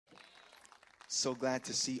So glad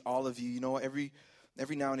to see all of you. You know, every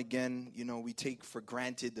now and again, you know, we take for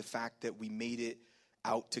granted the fact that we made it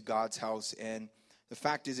out to God's house. And the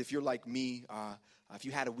fact is, if you're like me, if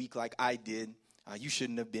you had a week like I did, you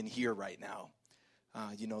shouldn't have been here right now.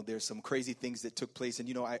 You know, there's some crazy things that took place. And,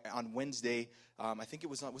 you know, on Wednesday, I think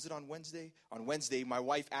was it on Wednesday? On Wednesday, my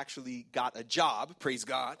wife actually got a job, praise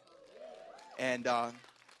God. And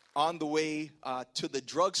on the way to the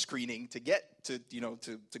drug screening to get to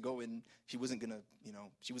go in, she was going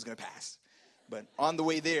to pass. But on the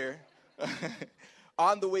way there,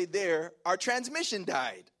 our transmission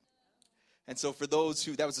died. And so for those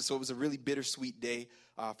who, it was a really bittersweet day.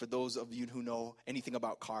 For those of you who know anything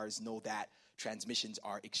about cars, know that transmissions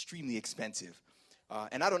are extremely expensive.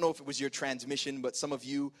 And I don't know if it was your transmission, but some of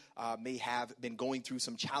you may have been going through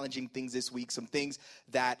some challenging things this week, some things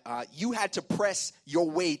that you had to press your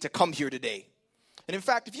way to come here today. And in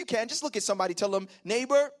fact, if you can, just look at somebody, tell them,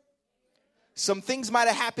 neighbor, some things might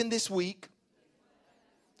have happened this week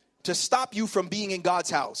to stop you from being in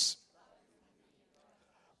God's house.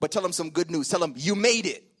 But tell them some good news. Tell them you made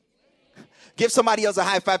it. Give somebody else a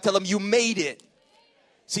high five. Tell them you made it.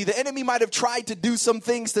 See, the enemy might have tried to do some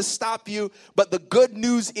things to stop you, but the good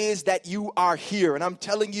news is that you are here. And I'm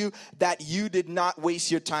telling you that you did not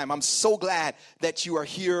waste your time. I'm so glad that you are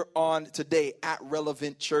here on today at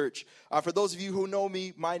Relevant Church. For those of you who know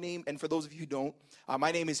me, my name, and for those of you who don't,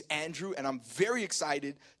 my name is Andrew, and I'm very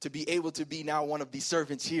excited to be able to be now one of the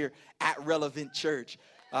servants here at Relevant Church.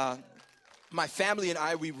 My family and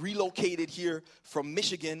I, we relocated here from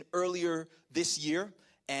Michigan earlier this year.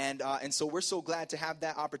 And so we're so glad to have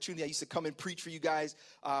that opportunity. I used to come and preach for you guys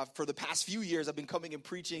for the past few years. I've been coming and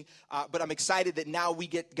preaching, but I'm excited that now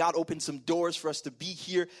God opened some doors for us to be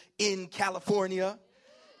here in California.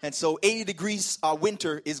 And so 80 degrees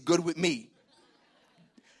winter is good with me.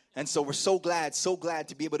 And so we're so glad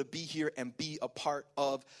to be able to be here and be a part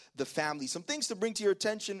of the family. Some things to bring to your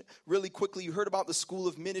attention really quickly. You heard about the School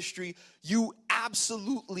of Ministry. You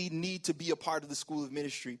absolutely need to be a part of the School of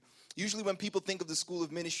Ministry. Usually when people think of the School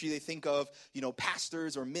of Ministry, they think of,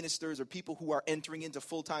 pastors or ministers or people who are entering into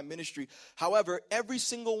full-time ministry. However, every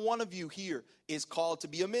single one of you here is called to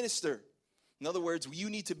be a minister. In other words,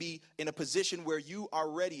 you need to be in a position where you are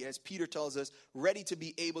ready, as Peter tells us, ready to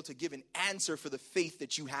be able to give an answer for the faith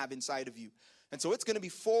that you have inside of you. And so it's going to be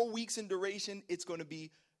 4 weeks in duration. It's going to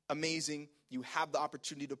be amazing. You have the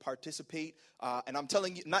opportunity to participate. And I'm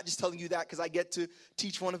telling you, not just telling you that because I get to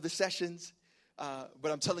teach one of the sessions,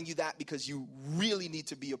 but I'm telling you that because you really need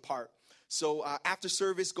to be a part. So after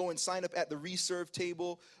service, go and sign up at the reserve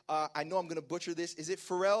table. I know I'm going to butcher this. Is it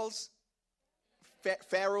Farrell's?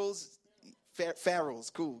 Farrell's,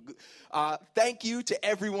 cool. Thank you to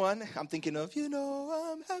everyone. I'm thinking of,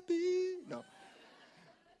 I'm happy. No.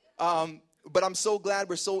 But I'm so glad,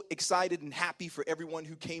 we're so excited and happy for everyone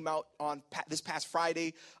who came out on this past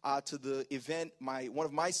Friday to the event. One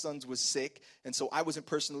of my sons was sick, and so I wasn't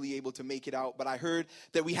personally able to make it out. But I heard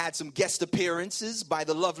that we had some guest appearances by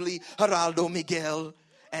the lovely Geraldo Miguel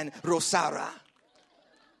and Rosara.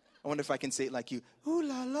 I wonder if I can say it like you. Ooh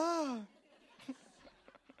la la.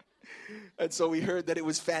 And so we heard that it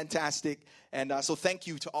was fantastic. And so thank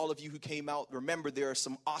you to all of you who came out. Remember, there are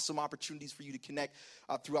some awesome opportunities for you to connect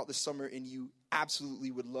throughout the summer, and you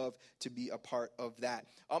absolutely would love to be a part of that.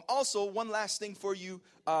 Also, one last thing for you.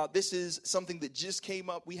 This is something that just came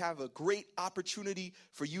up. We have a great opportunity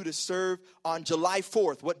for you to serve on July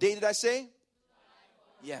 4th. What day did I say?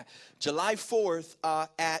 Yeah, July 4th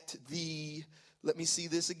at the, let me see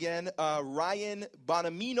this again, Ryan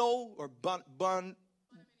Bonamino or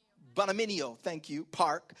Bonaminio, thank you,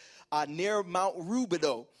 Park, near Mount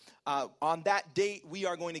Rubidoux. On that date, we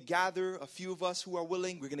are going to gather, a few of us who are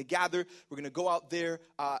willing, we're going to go out there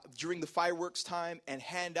during the fireworks time and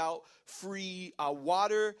hand out free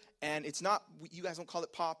water, and it's not, you guys don't call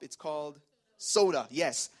it pop, it's called soda,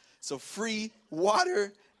 yes. So free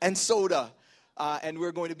water and soda. And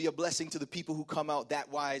we're going to be a blessing to the people who come out that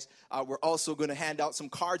wise. We're also going to hand out some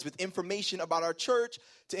cards with information about our church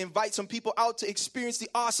to invite some people out to experience the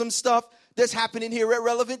awesome stuff that's happening here at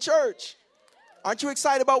Relevant Church. Aren't you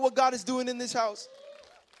excited about what God is doing in this house?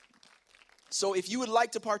 So if you would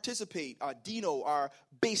like to participate, Dino, our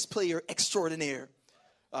bass player extraordinaire,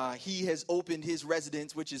 he has opened his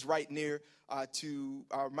residence, which is right near to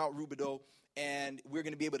Mount Rubidoux. And we're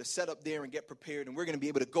going to be able to set up there and get prepared. And we're going to be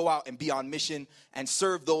able to go out and be on mission and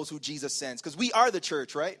serve those who Jesus sends. Because we are the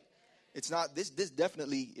church, right? It's not, this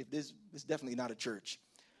definitely not a church.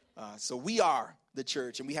 So we are the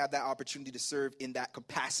church. And we have that opportunity to serve in that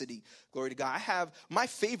capacity. Glory to God. I have, my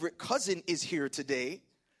favorite cousin is here today.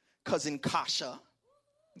 Cousin Kasha.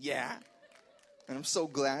 Yeah. And I'm so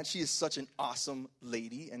glad. She is such an awesome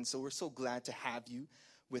lady. And so we're so glad to have you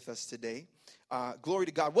with us today. Glory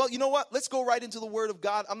to God. Well, you know what? Let's go right into the Word of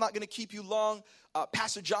God. I'm not going to keep you long.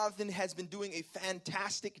 Pastor Jonathan has been doing a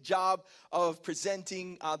fantastic job of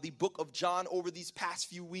presenting the book of John over these past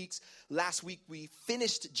few weeks. Last week, we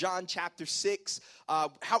finished John chapter 6.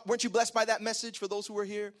 Weren't you blessed by that message for those who were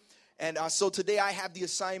here? And so today I have the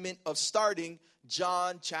assignment of starting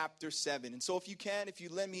John chapter 7. And so if you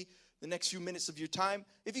lend me the next few minutes of your time,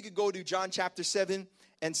 if you could go to John chapter 7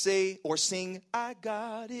 and say or sing, I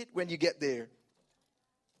got it, when you get there.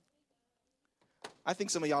 I think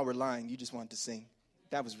some of y'all were lying. You just wanted to sing.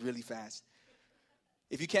 That was really fast.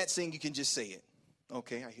 If you can't sing, you can just say it.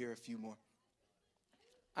 Okay, I hear a few more.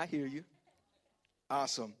 I hear you.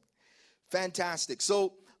 Awesome. Fantastic.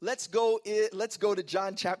 So let's go to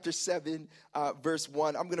John chapter 7, verse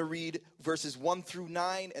 1. I'm going to read verses 1 through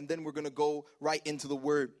 9, and then we're going to go right into the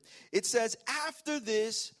word. It says, after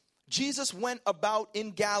this, Jesus went about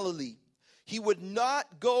in Galilee. He would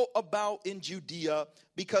not go about in Judea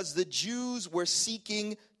because the Jews were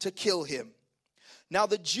seeking to kill him. Now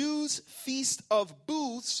the Jews' feast of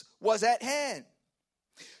booths was at hand.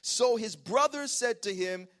 So his brothers said to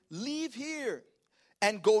him, leave here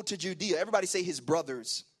and go to Judea. Everybody say his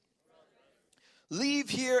brothers. Leave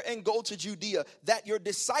here and go to Judea, that your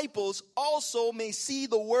disciples also may see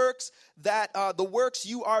the works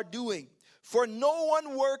you are doing. For no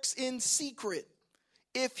one works in secret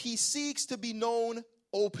if he seeks to be known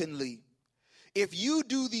openly. If you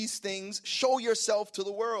do these things, show yourself to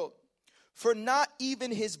the world. For not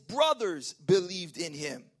even his brothers believed in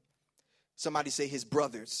him. Somebody say his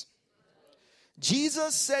brothers.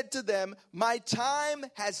 Jesus said to them, my time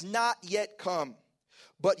has not yet come,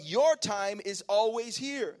 but your time is always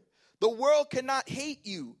here. The world cannot hate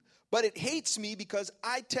you, but it hates me because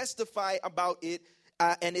I testify about it,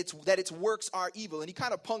 and that its works are evil. And he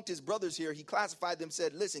kind of punked his brothers here. He classified them,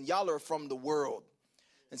 said, listen, y'all are from the world.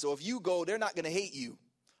 And so if you go, they're not going to hate you,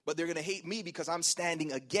 but they're going to hate me because I'm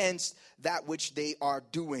standing against that which they are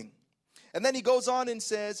doing. And then he goes on and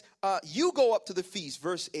says, you go up to the feast,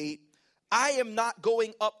 verse 8. I am not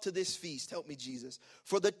going up to this feast. Help me, Jesus.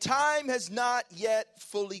 For the time has not yet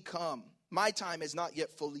fully come. My time has not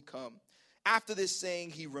yet fully come. After this saying,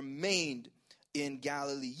 he remained in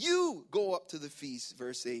Galilee. You go up to the feast,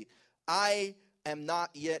 verse 8. I am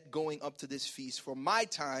not yet going up to this feast, for my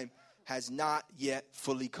time has not yet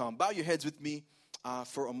fully come. Bow your heads with me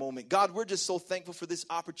for a moment. God, we're just so thankful for this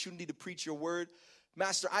opportunity to preach your word.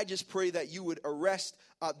 Master, I just pray that you would arrest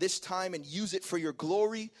this time and use it for your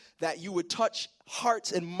glory, that you would touch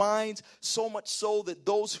hearts and minds, so much so that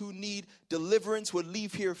those who need deliverance would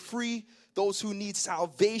leave here free, those who need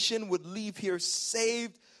salvation would leave here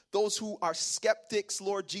saved, those who are skeptics,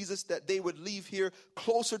 Lord Jesus, that they would leave here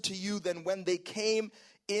closer to you than when they came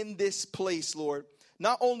in this place, Lord.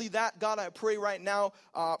 Not only that, God, I pray right now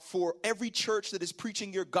for every church that is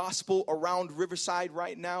preaching your gospel around Riverside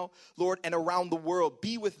right now, Lord, and around the world.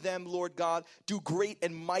 Be with them, Lord God. Do great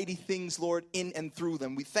and mighty things, Lord, in and through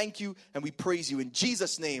them. We thank you and we praise you. In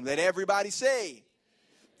Jesus' name, let everybody say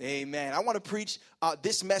amen. I want to preach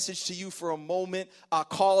this message to you for a moment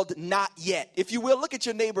called Not Yet. If you will, look at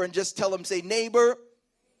your neighbor and just tell them, say, neighbor,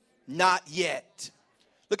 not yet.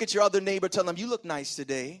 Look at your other neighbor, tell them, you look nice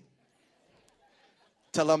today.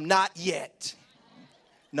 Tell them, not yet.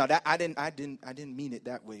 No, that I didn't mean it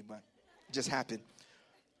that way, but it just happened.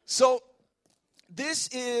 So this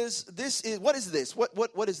is what is this?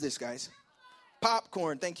 What is this, guys?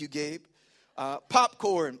 Popcorn. Thank you, Gabe.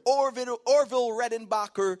 Popcorn. Orville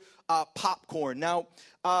Redenbacher popcorn. Now,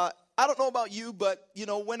 I don't know about you, but you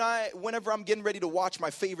know, whenever I'm getting ready to watch my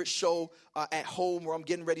favorite show at home, or I'm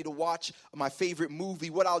getting ready to watch my favorite movie,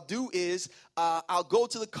 what I'll do is I'll go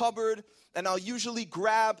to the cupboard and I'll usually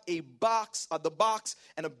grab the box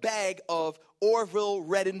and a bag of Orville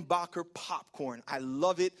Redenbacher popcorn. I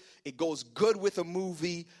love it. It goes good with a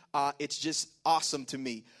movie. It's just awesome to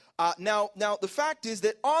me. Now, the fact is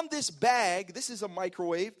that on this bag, this is a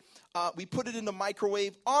microwave. We put it in the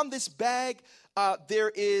microwave. On this bag,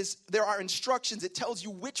 there are instructions. It tells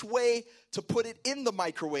you which way to put it in the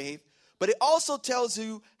microwave, but it also tells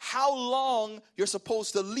you how long you're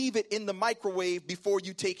supposed to leave it in the microwave before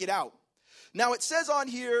you take it out. Now, it says on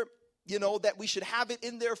here, you know, that we should have it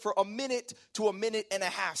in there for a minute to a minute and a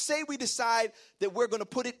half. Say we decide that we're going to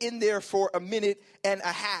put it in there for a minute and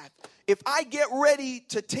a half. If I get ready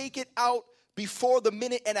to take it out before the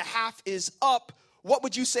minute and a half is up, what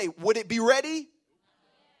would you say? Would it be ready?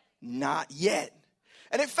 Not yet.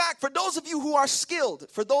 And in fact, for those of you who are skilled,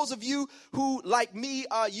 for those of you who, like me,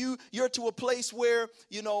 you're to a place where,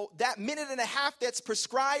 you know, that minute and a half that's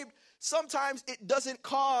prescribed, sometimes it doesn't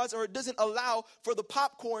cause or it doesn't allow for the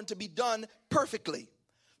popcorn to be done perfectly.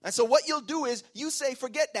 And so what you'll do is you say,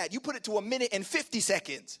 forget that. You put it to 1 minute and 50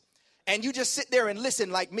 seconds. And you just sit there and listen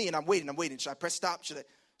like me. And I'm waiting. Should I press stop? Should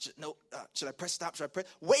I press stop?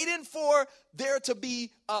 Waiting for there to be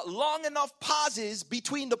long enough pauses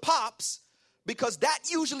between the pops, because that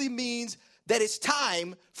usually means that it's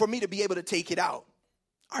time for me to be able to take it out.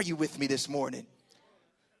 Are you with me this morning?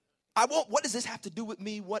 What does this have to do with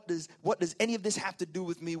me? What does any of this have to do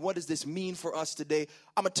with me? What does this mean for us today?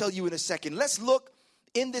 I'm going to tell you in a second. Let's look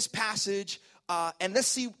in this passage and let's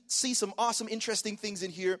see some awesome, interesting things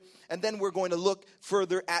in here. And then we're going to look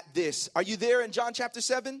further at this. Are you there in John chapter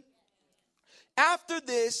 7? After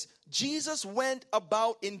this, Jesus went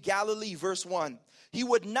about in Galilee, verse 1. He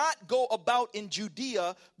would not go about in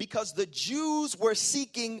Judea because the Jews were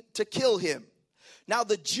seeking to kill him. Now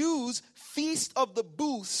the Jews' Feast of the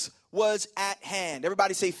Booths was at hand.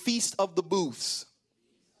 Everybody say Feast of the Booths.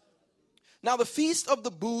 Now the Feast of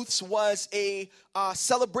the Booths was a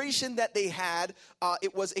celebration that they had.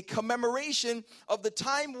 It was a commemoration of the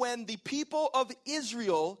time when the people of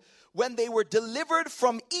Israel, when they were delivered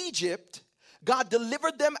from Egypt, God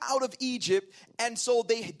delivered them out of Egypt, and so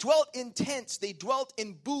they dwelt in tents, they dwelt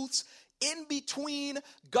in booths, in between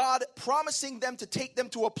God promising them to take them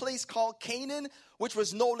to a place called Canaan, which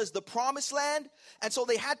was known as the Promised Land. And so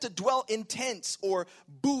they had to dwell in tents or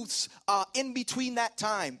booths in between that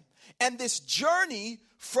time. And this journey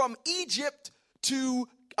from Egypt to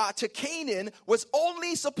Canaan was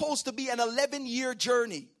only supposed to be an 11-year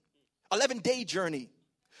journey, 11-day journey.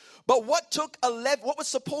 But what was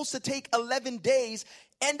supposed to take 11 days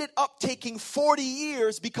ended up taking 40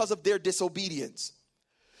 years because of their disobedience.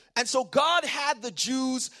 And so God had the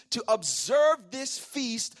Jews to observe this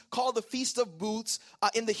feast called the Feast of Booths.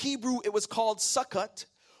 In the Hebrew, it was called Sukkot.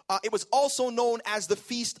 It was also known as the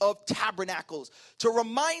Feast of Tabernacles, to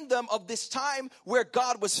remind them of this time where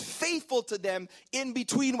God was faithful to them in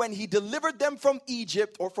between when he delivered them from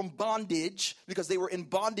Egypt, or from bondage, because they were in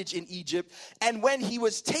bondage in Egypt, and when he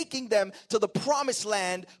was taking them to the promised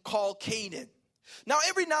land called Canaan. Now,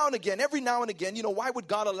 every now and again, why would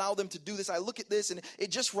God allow them to do this? I look at this and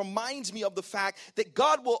it just reminds me of the fact that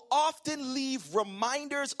God will often leave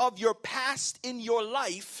reminders of your past in your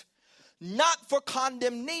life, not for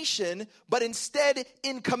condemnation, but instead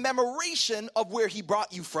in commemoration of where he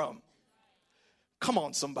brought you from. Come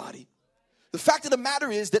on, somebody. The fact of the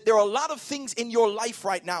matter is that there are a lot of things in your life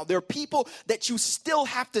right now. There are people that you still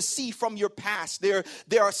have to see from your past. There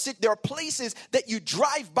are places that you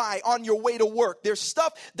drive by on your way to work. There's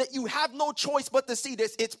stuff that you have no choice but to see.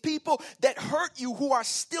 It's people that hurt you who are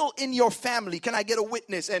still in your family. Can I get a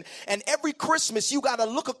witness? And every Christmas you got to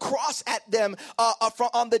look across at them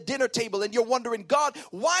on the dinner table, and you're wondering, God,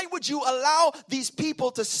 why would you allow these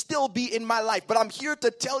people to still be in my life? But I'm here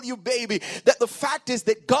to tell you, baby, that the fact is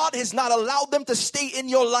that God has not allowed them to stay in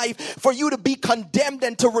your life for you to be condemned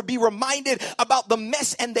and to be reminded about the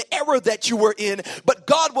mess and the error that you were in. But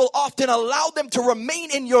God will often allow them to remain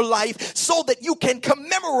in your life so that you can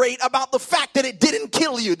commemorate about the fact that it didn't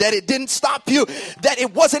kill you, that it didn't stop you, that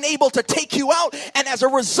it wasn't able to take you out. And as a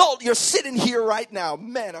result, you're sitting here right now.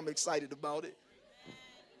 Man, I'm excited about it.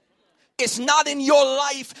 It's not in your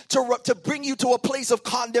life to bring you to a place of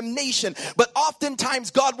condemnation. But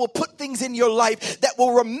oftentimes God will put things in your life that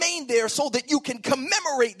will remain there so that you can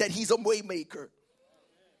commemorate that he's a way maker.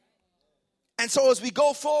 And so as we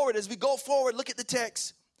go forward, look at the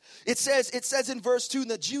text. It says in verse 2,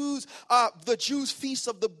 the Jews' Feast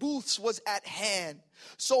of the Booths was at hand.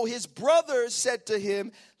 So his brothers said to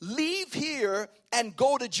him, leave here and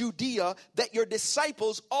go to Judea, that your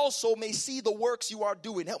disciples also may see the works you are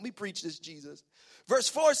doing. Help me preach this, Jesus. Verse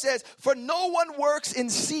 4 says, for no one works in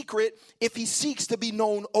secret if he seeks to be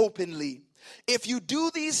known openly. If you do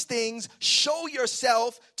these things, show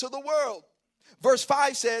yourself to the world. Verse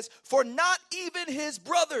 5 says, for not even his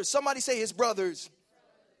brothers, somebody say his brothers.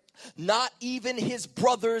 Not even his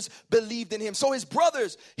brothers believed in him. So his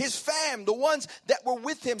brothers, his fam, the ones that were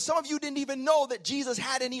with him. Some of you didn't even know that Jesus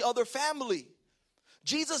had any other family.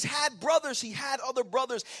 Jesus had brothers. He had other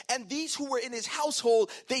brothers. And these who were in his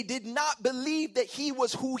household, they did not believe that he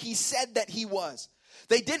was who he said that he was.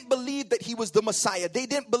 They didn't believe that he was the Messiah. They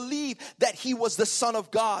didn't believe that he was the Son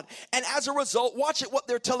of God. And as a result, watch it what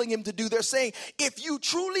they're telling him to do. They're saying, if you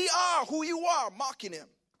truly are who you are, mocking him,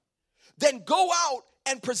 then go out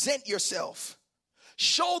and present yourself.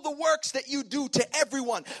 Show the works that you do to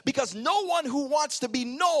everyone, because no one who wants to be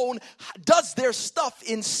known does their stuff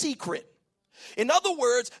in secret. In other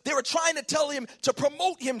words, they were trying to tell him to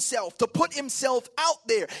promote himself, to put himself out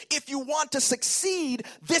there. If you want to succeed,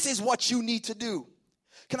 this is what you need to do.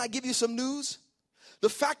 can I give you some news? The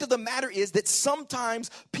fact of the matter is that sometimes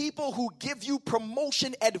people who give you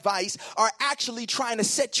promotion advice are actually trying to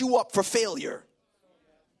set you up for failure.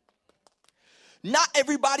 Not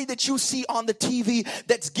everybody that you see on the TV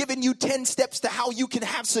that's giving you 10 steps to how you can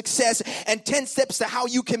have success and 10 steps to how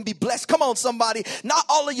you can be blessed. Come on, somebody. Not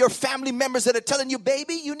all of your family members that are telling you,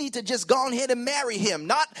 baby, you need to just go ahead and marry him.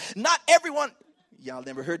 Not everyone. Y'all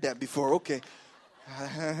never heard that before. Okay.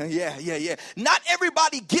 Yeah. Not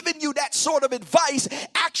everybody giving you that sort of advice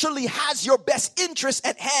actually has your best interest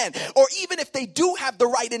at hand. Or even if they do have the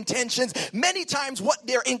right intentions, many times what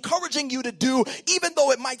they're encouraging you to do, even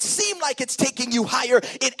though it might seem like it's taking you higher,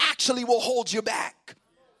 it actually will hold you back.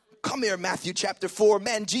 Come here, Matthew chapter 4.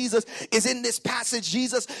 Man, Jesus is in this passage.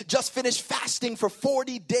 Jesus just finished fasting for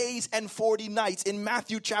 40 days and 40 nights in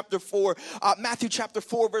Matthew chapter 4. Matthew chapter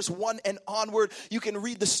 4, verse 1 and onward. You can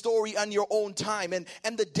read the story on your own time. And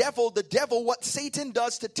the devil, what Satan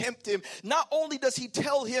does to tempt him, not only does he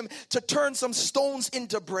tell him to turn some stones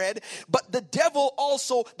into bread, but the devil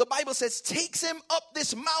also, the Bible says, takes him up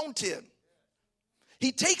this mountain.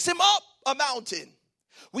 He takes him up a mountain.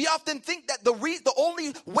 We often think that the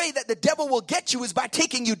only way that the devil will get you is by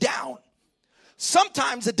taking you down.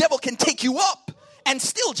 Sometimes the devil can take you up and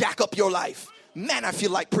still jack up your life. Man, I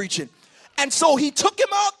feel like preaching. And so he took him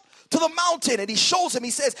up to the mountain and he shows him,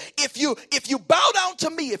 he says, if you bow down to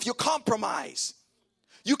me, if you compromise,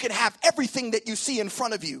 you can have everything that you see in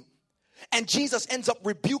front of you. And Jesus ends up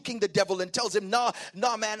rebuking the devil and tells him, nah,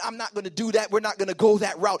 man, I'm not going to do that. We're not going to go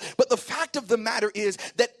that route. But the fact of the matter is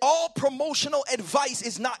that all promotional advice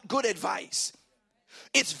is not good advice.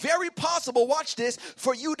 It's very possible, watch this,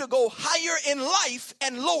 for you to go higher in life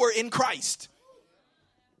and lower in Christ.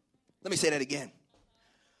 Let me say that again.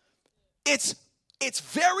 It's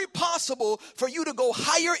very possible for you to go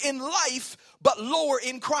higher in life but lower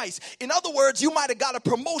in Christ. In other words, you might have got a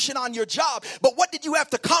promotion on your job, but what did you have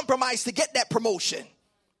to compromise to get that promotion?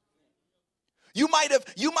 You might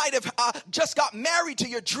have just got married to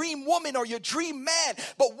your dream woman or your dream man,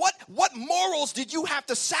 but what morals did you have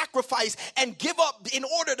to sacrifice and give up in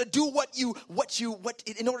order to do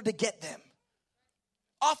in order to get them?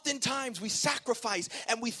 Oftentimes we sacrifice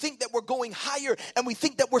and we think that we're going higher and we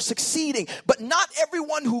think that we're succeeding, but not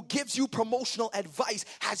everyone who gives you promotional advice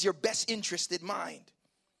has your best interest in mind.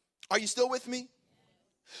 Are you still with me?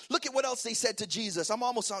 Look at what else they said to Jesus. I'm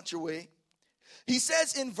almost out your way. He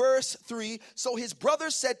says in verse 3, so his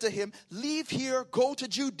brothers said to him, leave here, go to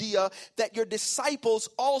Judea, that your disciples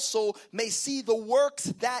also may see the works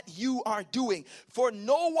that you are doing. For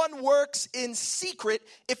no one works in secret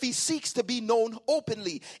if he seeks to be known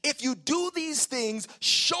openly. If you do these things,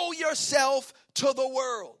 show yourself to the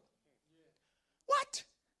world. What?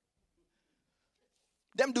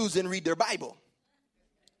 Them dudes didn't read their Bible.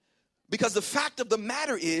 Because the fact of the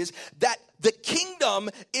matter is that the kingdom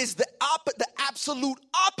is the absolute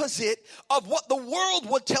opposite of what the world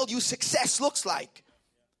will tell you success looks like.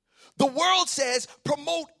 The world says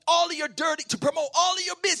promote all of your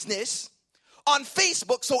business on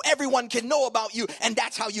Facebook so everyone can know about you, and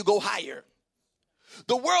that's how you go higher.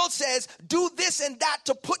 The world says do this and that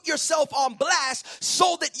to put yourself on blast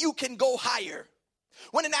so that you can go higher.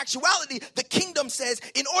 When in actuality, the kingdom says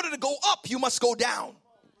in order to go up, you must go down.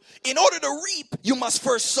 In order to reap, you must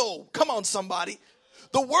first sow. Come on, somebody.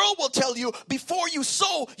 The world will tell you before you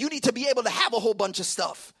sow, you need to be able to have a whole bunch of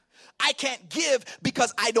stuff. I can't give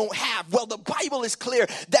because I don't have. Well, the Bible is clear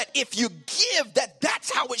that if you give,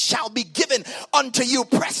 that's how it shall be given unto you.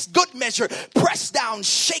 Press good measure, pressed down,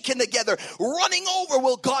 shaken together, running over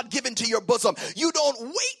will God give into your bosom. You don't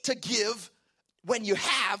wait to give when you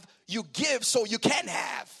have. You give so you can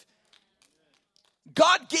have.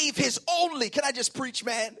 God gave his only. Can I just preach,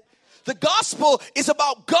 man? The gospel is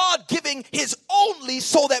about God giving his only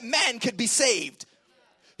so that man could be saved.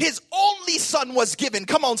 His only son was given.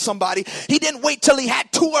 Come on, somebody. He didn't wait till he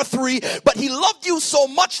had 2 or 3, but he loved you so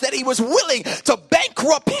much that he was willing to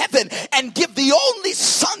bankrupt heaven and give the only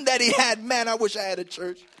son that he had. Man, I wish I had a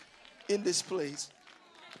church in this place.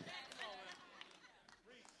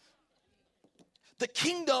 The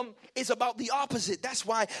kingdom is about the opposite. That's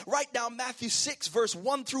why write down Matthew 6 verse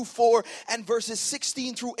 1 through 4 and verses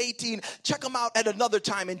 16 through 18. Check them out at another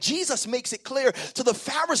time. And Jesus makes it clear to the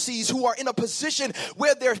Pharisees who are in a position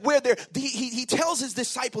where he tells his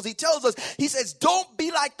disciples, he says, don't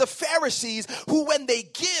be like the Pharisees who when they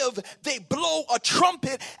give, they blow a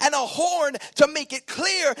trumpet and a horn to make it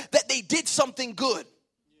clear that they did something good.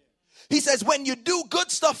 He says, when you do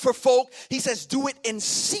good stuff for folk, he says, do it in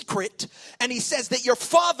secret. And he says that your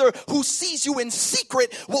Father who sees you in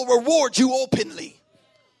secret will reward you openly.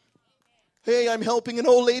 Hey, I'm helping an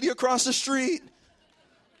old lady across the street.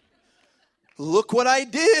 Look what I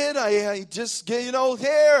did. I just,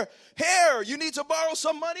 here, you need to borrow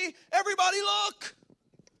some money? Everybody look.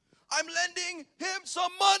 I'm lending him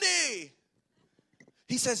some money.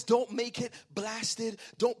 He says, don't make it blasted.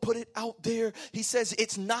 Don't put it out there. He says,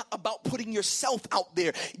 it's not about putting yourself out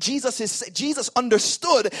there. Jesus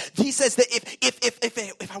understood. He says that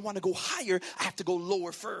if I want to go higher, I have to go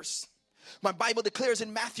lower first. My Bible declares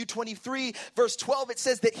in Matthew 23, verse 12, it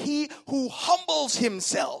says that he who humbles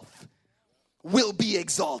himself will be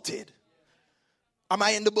exalted. Am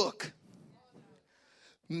I in the book?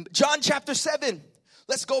 John chapter 7.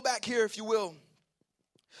 Let's go back here, if you will.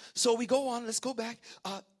 So we go on, let's go back.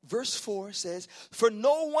 Verse 4 says, for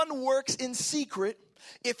no one works in secret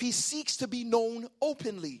if he seeks to be known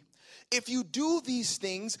openly. If you do these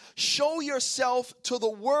things, show yourself to the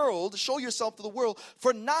world,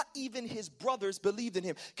 for not even his brothers believed in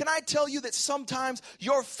him. Can I tell you that sometimes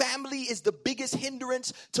your family is the biggest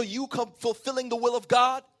hindrance to you fulfilling the will of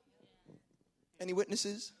God? Any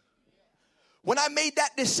witnesses? When I made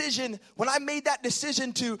that decision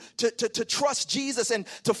to trust Jesus and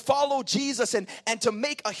to follow Jesus and to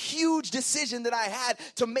make a huge decision that I had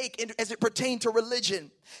to make as it pertained to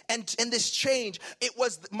religion and this change, it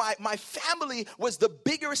was my family was the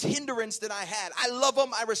biggest hindrance that I had. I love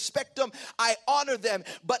them, I respect them, I honor them,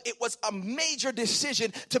 but it was a major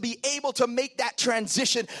decision to be able to make that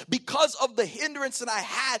transition because of the hindrance that I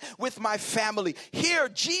had with my family. Here,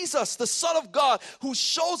 Jesus, the Son of God, who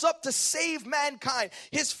shows up to save mankind,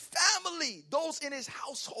 his family, those in his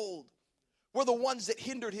household, were the ones that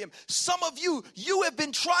hindered him. Some of you have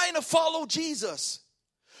been trying to follow Jesus.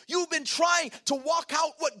 You've been trying to walk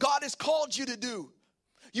out what God has called you to do.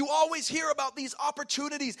 You always hear about these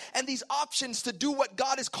opportunities and these options to do what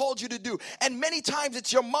God has called you to do. And many times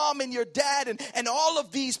it's your mom and your dad and all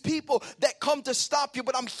of these people that come to stop you.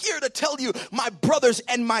 But I'm here to tell you, my brothers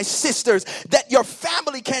and my sisters, that your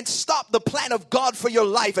family can't stop the plan of God for your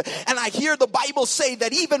life. And I hear the Bible say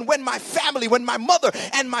that even when my mother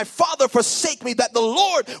and my father forsake me, that the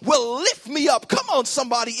Lord will lift me up. Come on,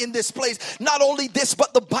 somebody in this place. Not only this,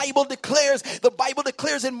 but the Bible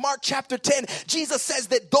declares in Mark chapter 10, Jesus says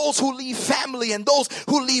that those who leave family and those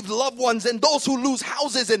who leave loved ones and those who lose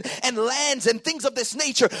houses and lands and things of this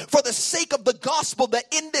nature for the sake of the gospel, that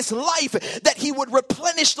in this life that he would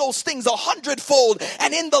replenish those things 100-fold,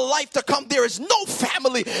 and in the life to come there is no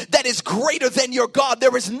family that is greater than your God.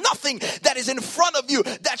 There is nothing that is in front of you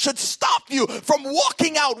that should stop you from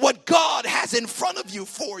walking out what God has in front of you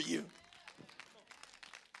for you.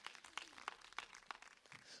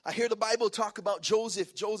 I hear the Bible talk about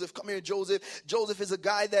Joseph. Joseph, come here, Joseph. Joseph is a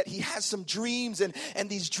guy that he has some dreams, and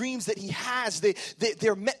these dreams that he has,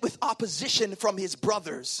 they're met with opposition from his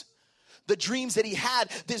brothers. The dreams that he had,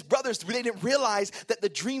 his brothers, they didn't realize that the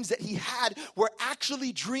dreams that he had were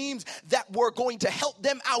actually dreams that were going to help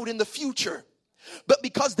them out in the future. But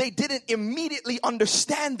because they didn't immediately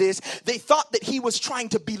understand this, they thought that he was trying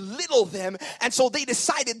to belittle them, and so they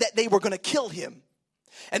decided that they were going to kill him.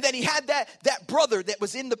 And then he had that brother that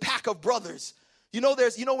was in the pack of brothers.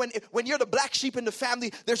 When you're the black sheep in the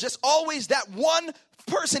family, there's just always that one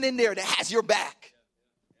person in there that has your back.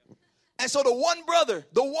 And so the one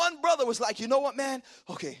brother was like, you know what, man?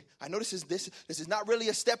 Okay, I know this is not really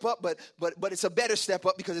a step up, but it's a better step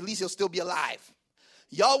up because at least he'll still be alive.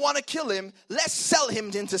 Y'all want to kill him? Let's sell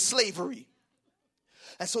him into slavery.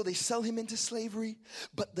 And so they sell him into slavery,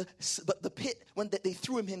 but the pit that they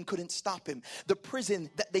threw him in couldn't stop him. The prison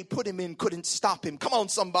that they put him in couldn't stop him. Come on,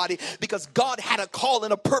 somebody, because God had a call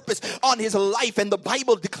and a purpose on his life, and the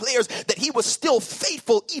Bible declares that he was still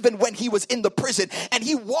faithful even when he was in the prison, and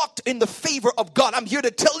he walked in the favor of God. I'm here to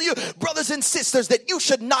tell you, brothers and sisters, that you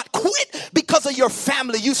should not quit because of your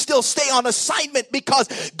family. You still stay on assignment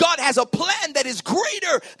because God has a plan that is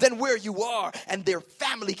greater than where you are, and their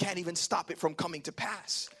family can't even stop it from coming to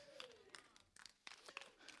pass.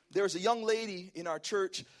 There's a young lady in our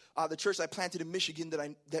church, the church I planted in Michigan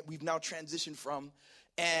that we've now transitioned from,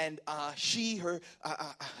 and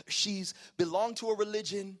she's belonged to a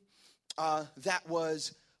religion that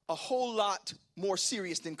was a whole lot more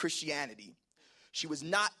serious than Christianity. She was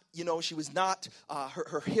not,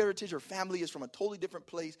 her heritage, her family is from a totally different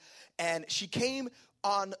place, and she came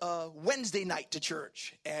on Wednesday night to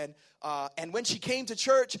church, and when she came to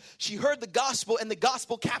church, she heard the gospel, and the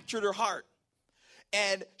gospel captured her heart.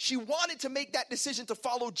 And she wanted to make that decision to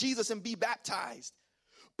follow Jesus and be baptized.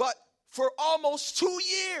 But for almost 2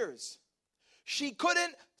 years, she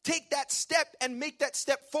couldn't take that step and make that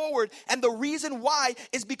step forward. And the reason why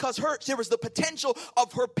is because there was the potential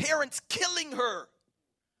of her parents killing her.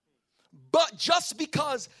 But just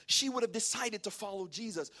because she would have decided to follow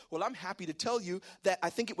Jesus. Well, I'm happy to tell you that I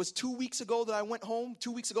think it was 2 weeks ago that I went home.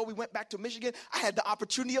 2 weeks ago we went back to Michigan. I had the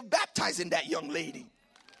opportunity of baptizing that young lady.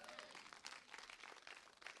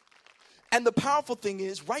 And the powerful thing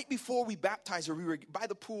is, right before we baptized her, we were by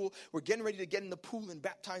the pool. We're getting ready to get in the pool and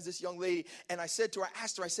baptize this young lady. And I said to her, I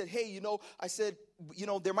asked her, I said, hey,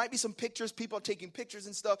 there might be some pictures. People are taking pictures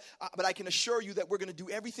and stuff. But I can assure you that we're going to do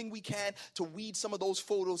everything we can to weed some of those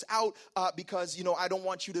photos out because, I don't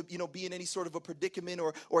want you to, be in any sort of a predicament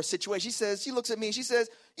or a situation. She looks at me and she says,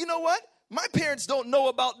 you know what? My parents don't know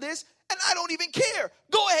about this. And I don't even care.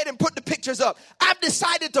 Go ahead and put the pictures up. I've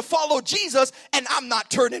decided to follow Jesus and I'm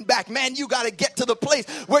not turning back. Man, you got to get to the place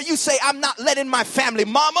where you say, I'm not letting my family.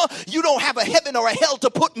 Mama, you don't have a heaven or a hell to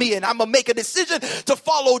put me in. I'm going to make a decision to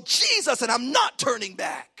follow Jesus and I'm not turning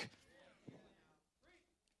back.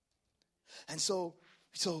 And so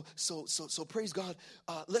praise God.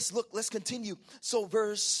 Let's continue. So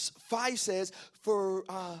verse 5 says, you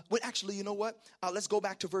know what? Let's go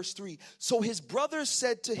back to verse 3. So his brothers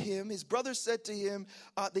said to him,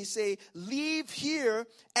 they say, leave here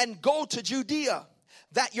and go to Judea,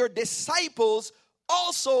 that your disciples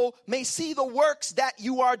also may see the works that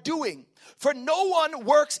you are doing. For no one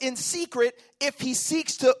works in secret if he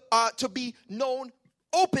seeks to be known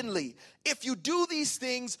openly. If you do these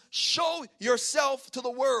things, show yourself to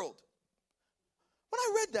the world. When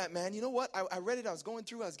I read that, man, you know what? I read it. I was going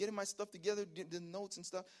through. I was getting my stuff together, the notes and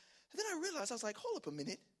stuff. And then I realized, I was like, hold up a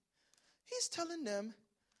minute. They're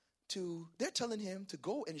telling him to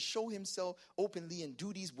go and show himself openly and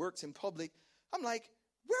do these works in public. I'm like,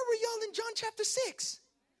 where were y'all in John chapter 6?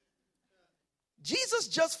 Jesus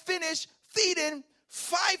just finished feeding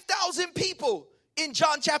 5,000 people in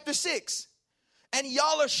John chapter 6. And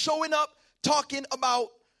y'all are showing up talking about,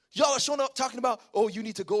 oh, you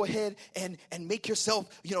need to go ahead and make yourself,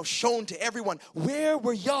 shown to everyone. Where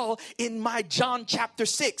were y'all in my John chapter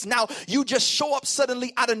 6? Now, you just show up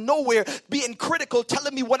suddenly out of nowhere, being critical,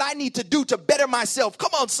 telling me what I need to do to better myself.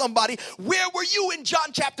 Come on, somebody. Where were you in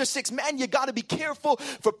John chapter 6? Man, you got to be careful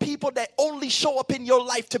for people that only show up in your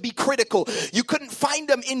life to be critical. You couldn't find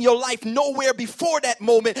them in your life nowhere before that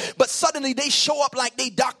moment, but suddenly they show up like they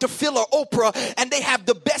Dr. Phil or Oprah, and they have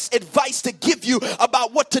the best advice to give you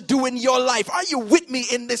about what to do in your life. Are you with me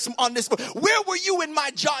on this? Where were you in my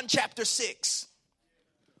John chapter 6?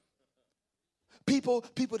 People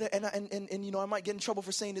that, and I might get in trouble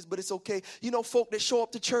for saying this, but it's okay. Folk that show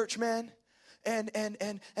up to church, man,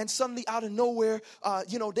 and suddenly out of nowhere,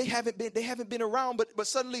 they haven't been around, but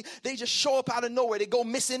suddenly they just show up out of nowhere. They go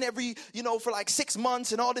missing for like 6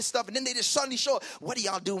 months and all this stuff, and then they just suddenly show up. What are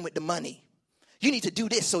y'all doing with the money? You need to do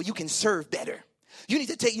this so you can serve better. You need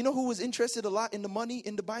to take, who was interested a lot in the money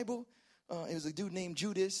in the Bible? It was a dude named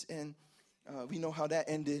Judas, and we know how that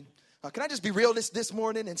ended. Can I just be real this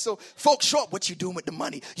morning? And so folks show up, what you doing with the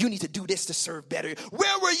money? You need to do this to serve better.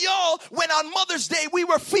 Where were y'all when on Mother's Day we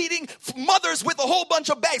were feeding mothers with a whole bunch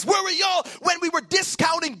of bags? Where were y'all when we were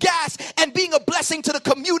discounting gas and being a blessing to the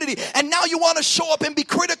community? And now you want to show up and be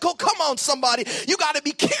critical? Come on, somebody. You got to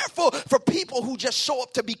be careful for people who just show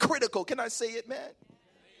up to be critical. Can I say it, man?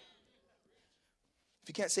 If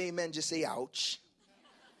you can't say amen, just say ouch.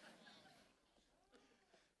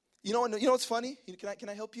 You know what's funny? Can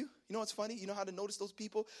I help you? You know what's funny? You know how to notice those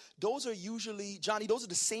people? Those are usually, Johnny, those are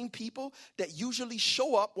the same people that usually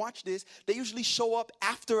show up, watch this, they usually show up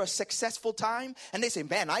after a successful time, and they say,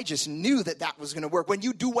 man, I just knew that was going to work. When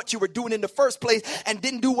you do what you were doing in the first place and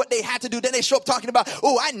didn't do what they had to do, then they show up talking about,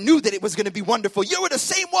 oh, I knew that it was going to be wonderful. You were the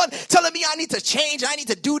same one telling me I need to change, I need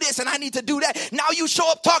to do this, and I need to do that. Now you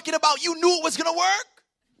show up talking about you knew it was going to work?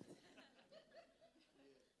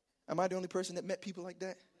 Am I the only person that met people like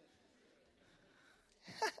that?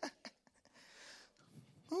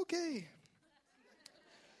 Okay.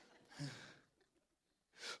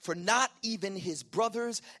 For not even his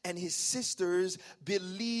brothers and his sisters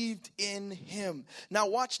believed in him. Now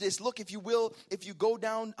watch this. Look, if you will, if you go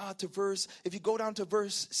down to verse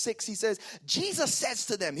 6, he says, Jesus says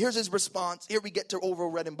to them, here's his response. Here we get to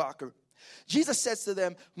Orville Redenbacher. Jesus says to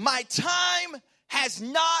them, my time has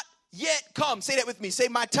not yet come. Say that with me. Say,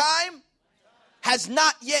 my time has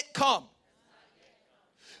not yet come.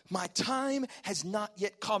 My time has not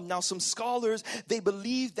yet come. Now, some scholars, they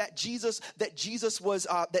believe that Jesus was,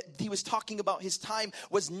 that he was talking about his time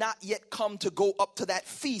was not yet come to go up to that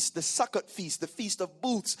feast, the Sukkot feast, the Feast of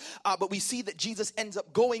Booths. But we see that Jesus ends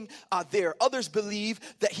up going there. Others believe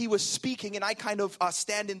that he was speaking, and I kind of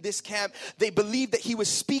stand in this camp. They believe that he was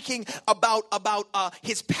speaking about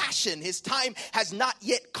his passion. His time has not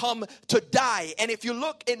yet come to die. And if you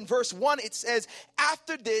look in verse 1, it says,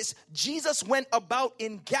 after this, Jesus went about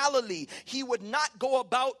in Galilee, Galilee. He would not go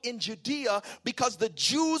about in Judea because the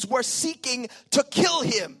Jews were seeking to kill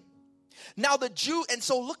him. Now and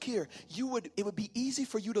so look here, it would be easy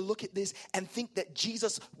for you to look at this and think that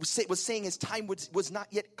Jesus was saying his time was not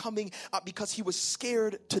yet coming because he was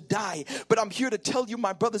scared to die. But I'm here to tell you,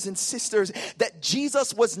 my brothers and sisters, that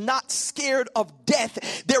Jesus was not scared of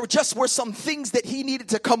death. There just were some things that he needed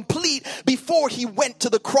to complete before he went to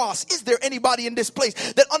the cross. Is there anybody in this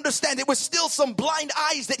place that understands there was still some blind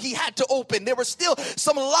eyes that he had to open? There were still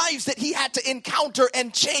some lives that he had to encounter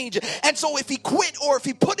and change. And so if he quit or if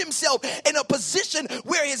he put himself in a position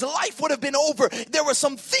where his life would have been over, there were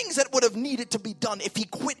some things that would have needed to be done. If he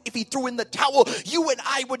quit, if he threw in the towel, you and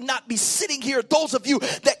I would not be sitting here. Those of you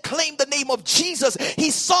that claim the name of Jesus,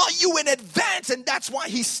 he saw you in advance, and that's why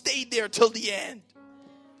he stayed there till the end.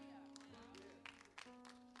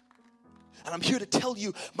 And I'm here to tell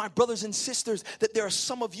you, my brothers and sisters, that there are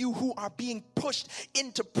some of you who are being pushed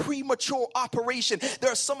into premature operation.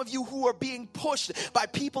 There are some of you who are being pushed by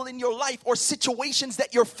people in your life or situations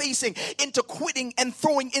that you're facing into quitting and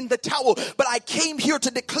throwing in the towel. But I came here to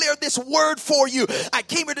declare this word for you. I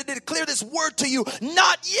came here to declare this word to you.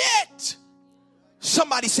 Not yet.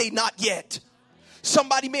 Somebody say not yet.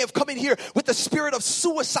 Somebody may have come in here with the spirit of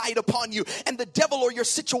suicide upon you, and the devil or your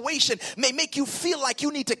situation may make you feel like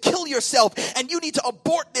you need to kill yourself and you need to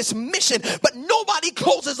abort this mission. But nobody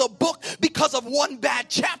closes a book because of one bad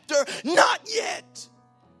chapter. Not yet.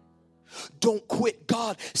 Don't quit.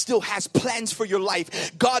 God still has plans for your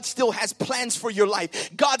life. God still has plans for your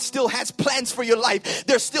life. God still has plans for your life.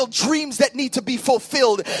 There's still dreams that need to be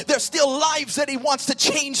fulfilled. There's still lives that he wants to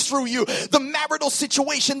change through you. The marital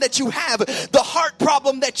situation that you have, the heart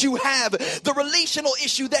problem that you have, the relational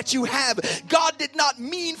issue that you have, God did not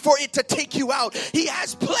mean for it to take you out. He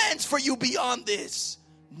has plans for you beyond this.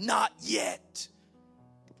 Not yet.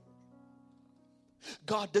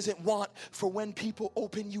 God doesn't want for when people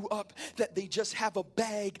open you up that they just have a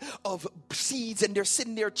bag of seeds and they're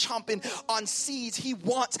sitting there chomping on seeds. He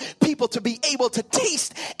wants people to be able to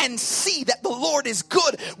taste and see that the Lord is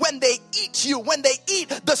good when they eat you, when they eat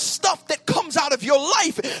the stuff that comes out of your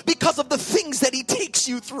life because of the things that he takes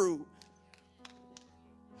you through.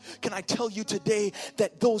 Can I tell you today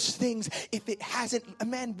that those things, if it hasn't,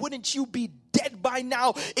 man, wouldn't you be dead by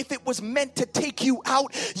now? If it was meant to take you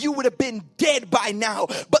out, you would have been dead by now.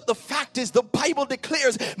 But the fact is, the Bible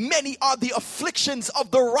declares many are the afflictions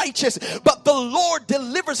of the righteous, but the Lord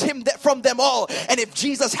delivers him from them all. And if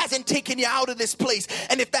Jesus hasn't taken you out of this place,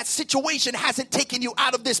 and if that situation hasn't taken you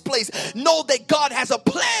out of this place, know that God has a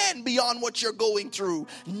plan beyond what you're going through.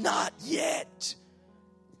 Not yet.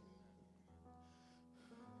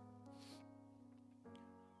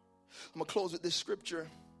 I'm going to close with this scripture.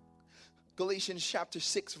 Galatians chapter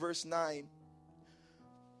 6, verse 9.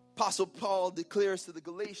 Apostle Paul declares to the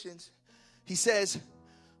Galatians, he says,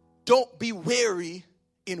 don't be weary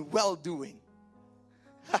in well-doing.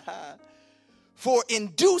 For in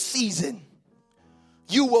due season,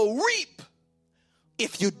 you will reap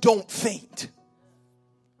if you don't faint.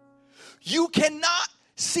 You cannot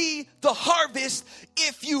see the harvest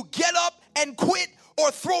if you get up and quit or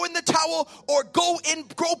throw in the towel or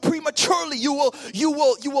grow prematurely. You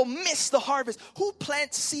will miss the harvest. Who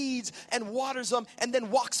plants seeds and waters them and then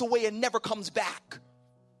walks away and never comes back?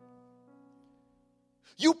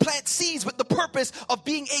 You plant seeds with the purpose of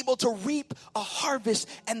being able to reap a harvest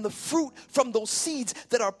and the fruit from those seeds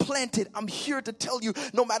that are planted. I'm here to tell you,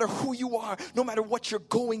 no matter who you are, no matter what you're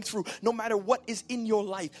going through, no matter what is in your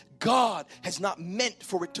life, God has not meant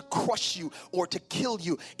for it to crush you or to kill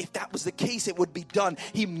you. If that was the case, it would be done.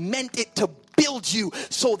 He meant it to build you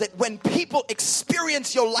so that when people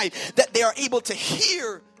experience your life, that they are able to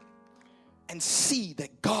hear and see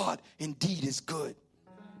that God indeed is good.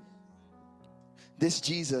 This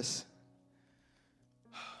Jesus,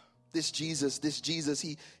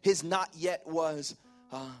 his not yet was,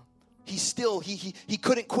 he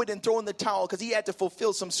couldn't quit and throw in the towel because he had to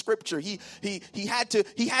fulfill some scripture. He had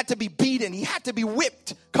to be beaten. He had to be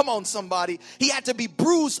whipped. Come on, somebody. He had to be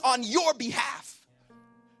bruised on your behalf.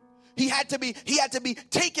 He had to be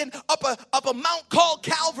taken up a mount called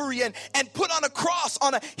Calvary and put on a cross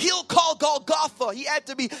on a hill called Golgotha. He had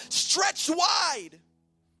to be stretched wide.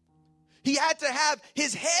 He had to have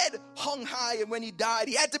his head hung high, and when he died,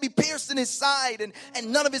 he had to be pierced in his side and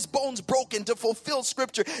none of his bones broken to fulfill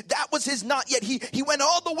scripture. That was his not yet. He went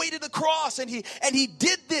all the way to the cross and he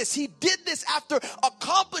did this. He did this after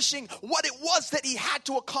accomplishing what it was that he had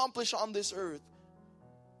to accomplish on this earth.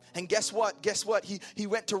 And guess what? He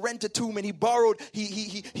went to rent a tomb, and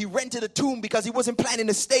he rented a tomb because he wasn't planning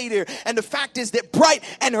to stay there. And the fact is that bright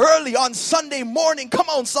and early on Sunday morning, come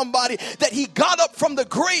on somebody, that he got up from the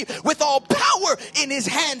grave with all power in his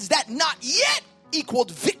hands. That not yet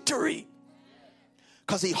equaled victory.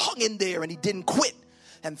 Because he hung in there and he didn't quit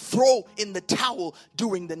and throw in the towel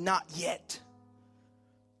during the not yet.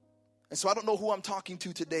 And so I don't know who I'm talking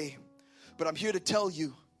to today, but I'm here to tell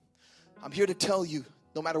you,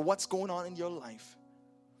 no matter what's going on in your life,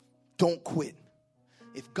 don't quit.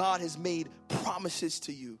 If God has made promises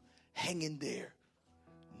to you, hang in there.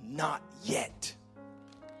 Not yet.